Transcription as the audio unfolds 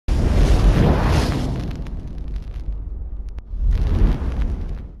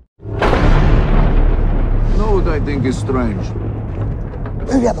think is strange?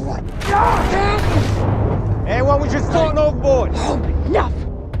 Move the other way. Hey, why would you start overboard? Enough!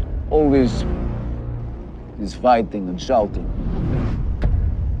 All this fighting and shouting.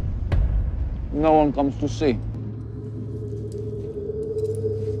 No one comes to see.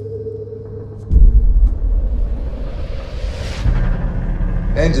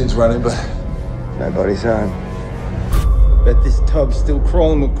 Engine's running, but nobody's home. Bet this tub's still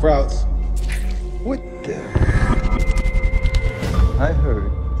crawling with krauts. What the? I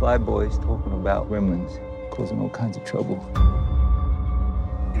heard flyboys talking about gremlins causing all kinds of trouble.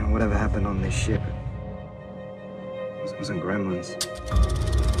 You know, whatever happened on this ship, it wasn't gremlins.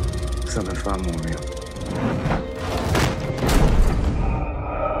 Something far more real.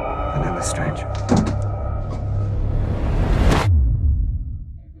 And that was strange.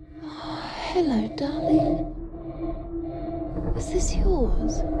 Hello, darling. Is this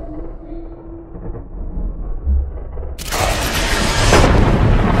yours?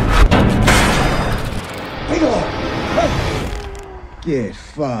 Get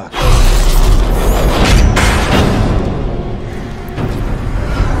fucked.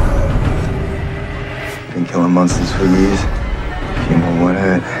 Been killing monsters for years. A few more won't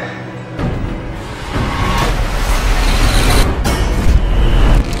hurt.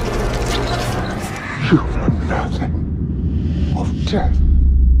 You've nothing of death.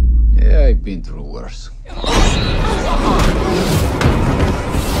 Yeah, I've been through worse.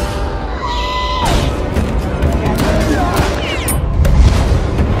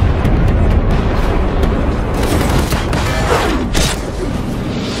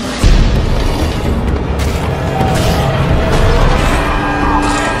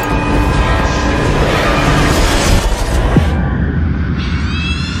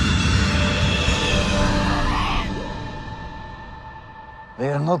 They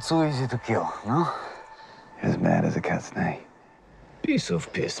are not so easy to kill, no? As mad as a cat's snake. Piece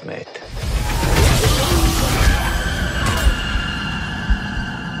of piss, mate.